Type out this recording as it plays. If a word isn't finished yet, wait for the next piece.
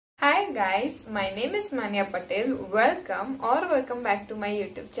Hi guys, my name is Manya Patel. Welcome back to my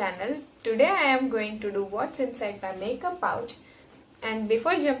YouTube channel. Today I am going to do what's inside my makeup pouch. And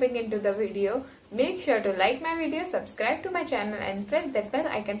before jumping into the video, make sure to like my video, subscribe to my channel and press that bell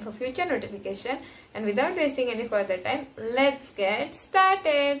icon for future notification. And without wasting any further time, let's get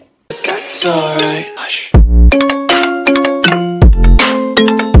started. That's alright. Hush.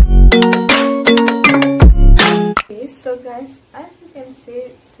 So guys, as you can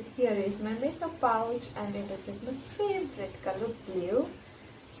see, here is my makeup pouch and it is in my favorite color blue.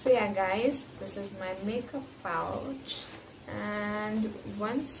 So yeah guys, this is my makeup pouch, and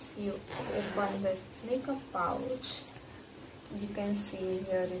once you open this makeup pouch, you can see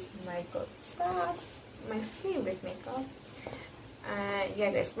here is my good stuff, my favorite makeup. And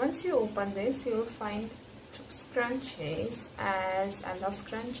yeah guys, once you open this, you'll find two scrunchies, as I love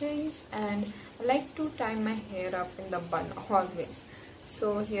scrunchies and I like to tie my hair up in the bun always.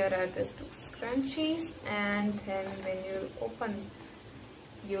 So here are these two scrunchies, and then when you open,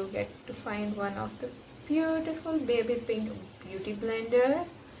 you'll get to find one of the beautiful baby pink beauty blender,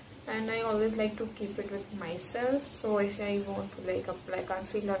 and I always like to keep it with myself. So if I want to like apply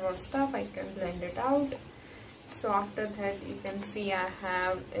concealer or stuff, I can blend it out. So after that, you can see I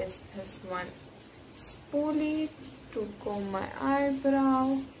have is this one spoolie to comb my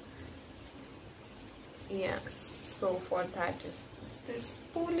eyebrow. Yeah, so for that is this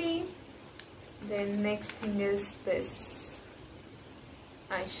spoolie. Then next thing is this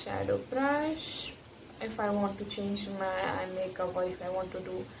eyeshadow brush if I want to change my eye makeup, or if I want to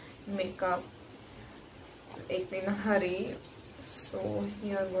do makeup like in a hurry. So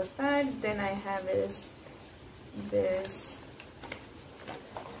here was that. Then I have is this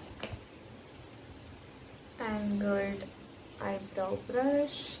angled eyebrow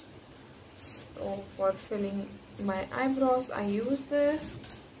brush. So for filling my eyebrows, I use this.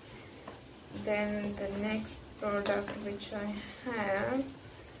 Then the next product which I have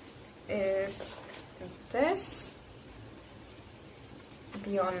is this.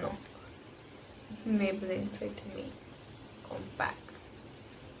 We all know Maybelline Fit Me Compact.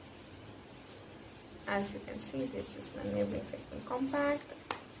 As you can see, this is my Maybelline Fit Me Compact.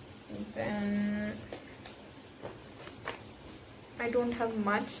 Then I don't have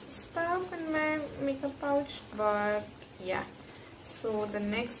much stuff in my makeup pouch, but yeah. So the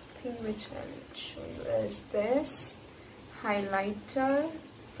next thing which I'll show you is this highlighter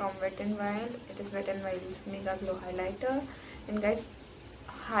from Wet n Wild. It is Wet n Wild's Mega Glow highlighter. And guys,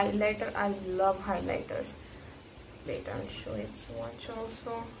 highlighter, I love highlighters. Wait, I'll show it swatch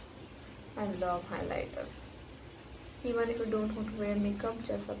also. I love highlighter. Even if you don't want to wear makeup,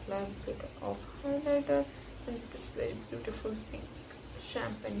 just apply a bit of highlighter, and it is very beautiful pink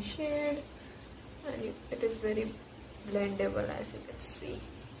champagne shade, and it is very blendable, as you can see.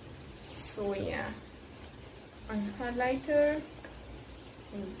 So yeah, on highlighter.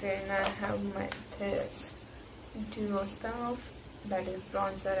 Then I have my this duo stuff, that is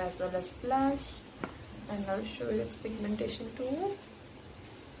bronzer as well as blush, and I'll show you its pigmentation too.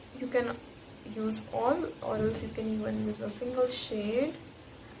 You can use all, or else you can even use a single shade.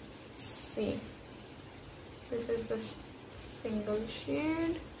 See, this is the single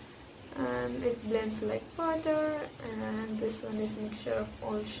shade and it blends like butter, and this one is mixture of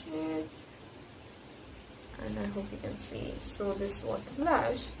all shades, and I hope you can see. So this was the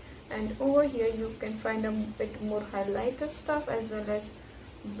blush, and over here you can find a bit more highlighter stuff as well as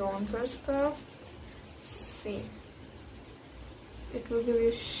bronzer stuff. See, it will give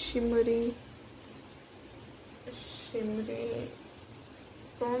you shimmery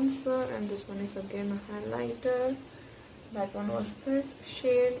bronzer, and this one is again a highlighter. That one was this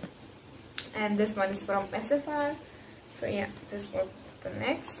shade, and this one is from SFR. So yeah, this was the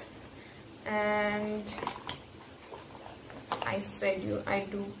next. And I said I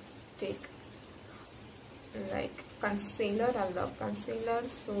do take like concealer. I love concealer.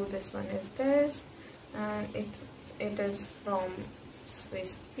 So this one is this, and it is from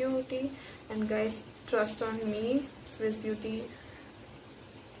Swiss Beauty. And guys, trust on me, Swiss Beauty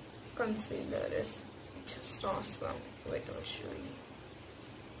concealer is just awesome. Wait, I'll show you.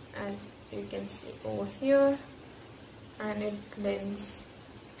 As you can see over here, and it blends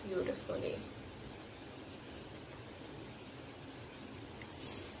beautifully.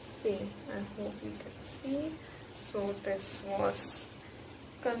 See, I hope you can see. So this was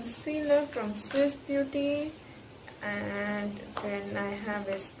concealer from Swiss Beauty, and then I have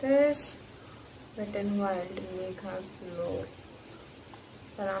is this Wet n Wild Mega Glow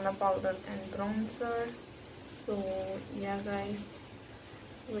banana powder and bronzer. So yeah guys,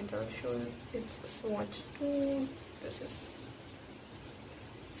 wait, I'll show you its swatch too. This is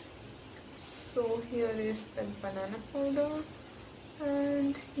So here is the banana powder,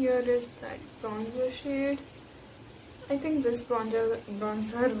 and here is that bronzer shade. I think this bronzer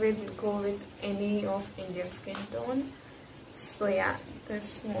will go with any of Indian skin tone. So yeah,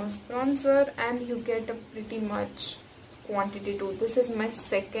 this was bronzer, and you get a pretty much quantity too. This is my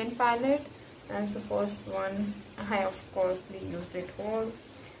second palette, as the first one I of course used it all.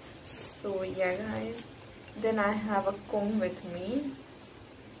 So yeah guys, then I have a comb with me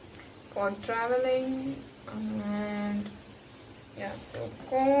for traveling, and yeah, so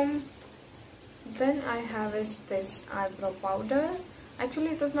comb. Then I have is this eyebrow powder.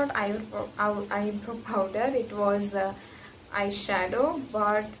 Actually it was not eyebrow powder, it was eyeshadow,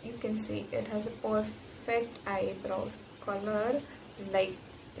 but you can see it has a perfect eyebrow color, like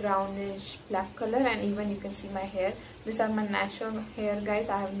brownish black color, and even you can see my hair. These are my natural hair guys,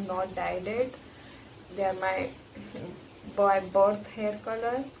 I have not dyed it. They are my by birth hair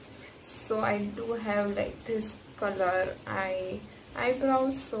color. So I do have like this color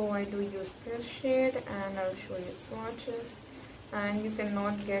eyebrows, so I do use this shade, and I'll show you swatches. And you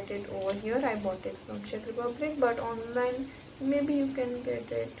cannot get it over here. I bought it from Czech Republic, but online maybe you can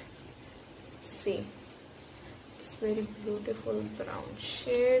get it. See, it's very beautiful brown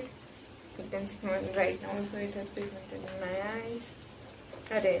shade. You can see one right now, so it has pigmented in my eyes,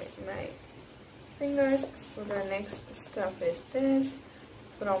 my fingers. So the next stuff is this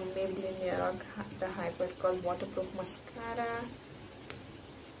from Maybelline New York, the Hyper called waterproof mascara,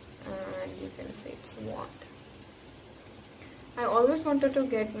 and you can see it's what. I always wanted to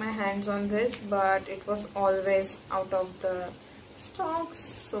get my hands on this, but it was always out of the stock.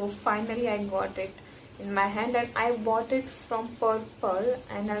 So finally I got it in my hand, and I bought it from Purple,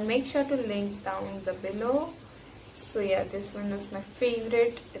 and I'll make sure to link down the below. So yeah, this one is my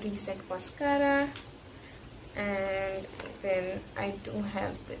favorite recent mascara. And then I do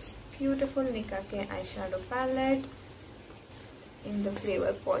have this beautiful Nika K eyeshadow palette in the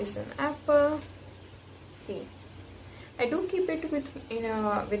flavor Poison Apple. See, I do keep it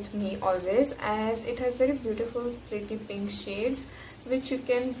with me always, as it has very beautiful pretty pink shades, which you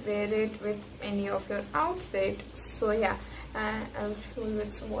can wear it with any of your outfit. So yeah, and I'll show you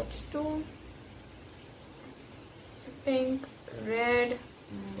its swatch too. Pink, red,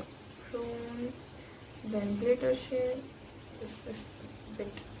 maroon, then glitter shade. This is a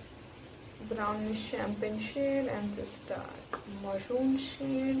bit brownish champagne shade, and this dark maroon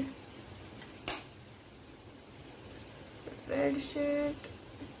shade, red shade,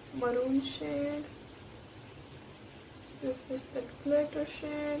 maroon shade. This is the glitter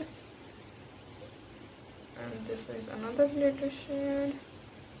shade, and this is another glitter shade.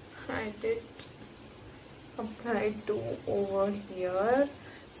 I did apply two over here.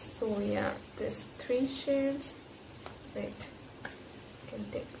 So yeah, there's three shades. Wait, I can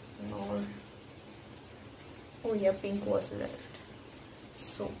take more. Oh yeah, pink was left.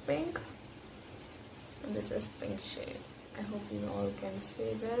 So pink, and this is pink shade. I hope you all can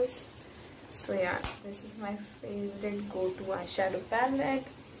see this. So yeah, this is my favorite go-to eyeshadow palette.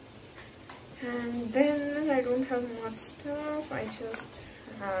 And then I don't have much stuff. I just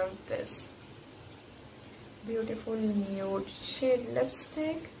have this beautiful nude shade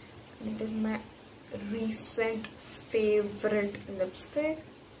lipstick, and it is my recent favorite lipstick.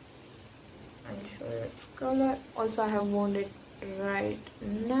 I'll show you its color. Also I have worn it right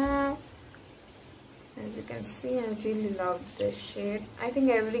now. As you can see, I really love this shade. I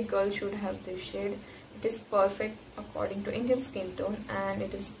think every girl should have this shade. It is perfect according to Indian skin tone, and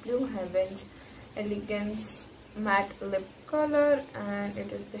it is Blue Heaven's Elegance Matte Lip Color, and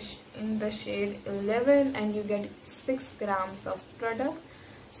it is in the shade 11, and you get 6 grams of product.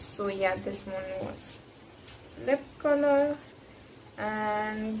 So yeah, this one was lip color,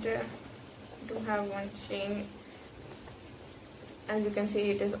 and do have one chain. As you can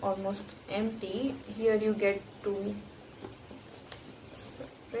see, it is almost empty. Here you get 2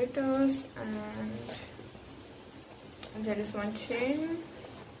 separators, and there is one chain.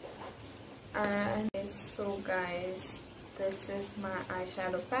 And so guys, this is my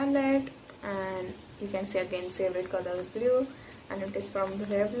eyeshadow palette, and you can see again favorite color is blue, and it is from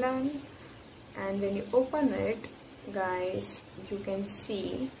Revlon. And when you open it guys, you can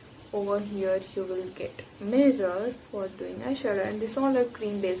see over here you will get mirror for doing eyeshadow, and this all are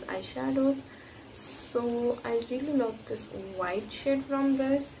cream based eyeshadows. So I really love this white shade from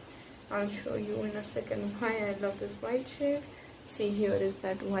this. I'll show you in a second why I love this white shade. See, here is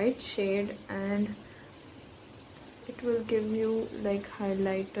that white shade, and it will give you like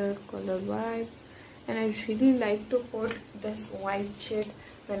highlighter color vibe, and I really like to put this white shade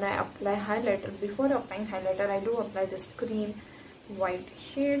when I apply highlighter. Before applying highlighter, I do apply this cream white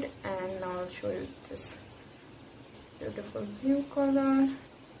shade, and now I'll show you this beautiful blue color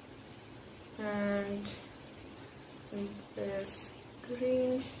and this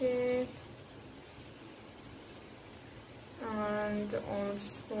green shade, and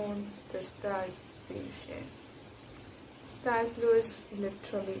also this dark blue shade. Dark blue is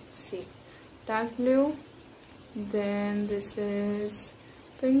literally, see, dark blue, then this is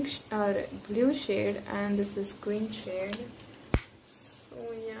pink or blue shade, and this is green shade. So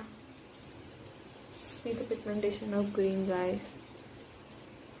yeah, see the pigmentation of green, guys.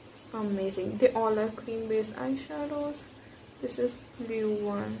 It's amazing. They all are cream based eyeshadows. This is blue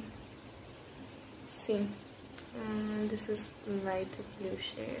one, see, and this is light blue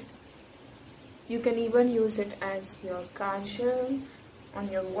shade. You can even use it as your kajal on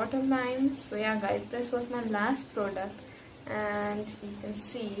your waterline. So yeah guys, this was my last product, and you can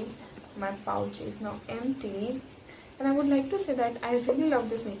see my pouch is now empty. And I would like to say that I really love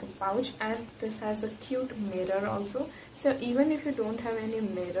this makeup pouch, as this has a cute mirror also. So even if you don't have any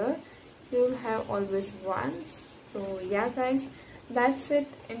mirror, you'll have always one. So yeah guys, that's it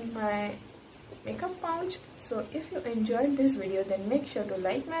in my makeup pouch. So if you enjoyed this video, then make sure to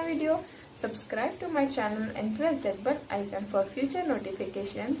like my video, subscribe to my channel, and press that bell icon for future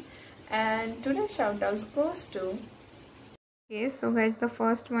notifications. And today's shoutouts goes to, okay, so guys, the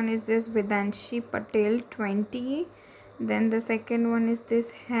first one is this Manya Patel 20. Then the second one is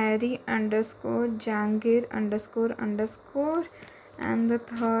this Harry _ Jangir __. And the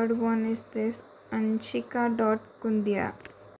third one is this Anshika.Kundia.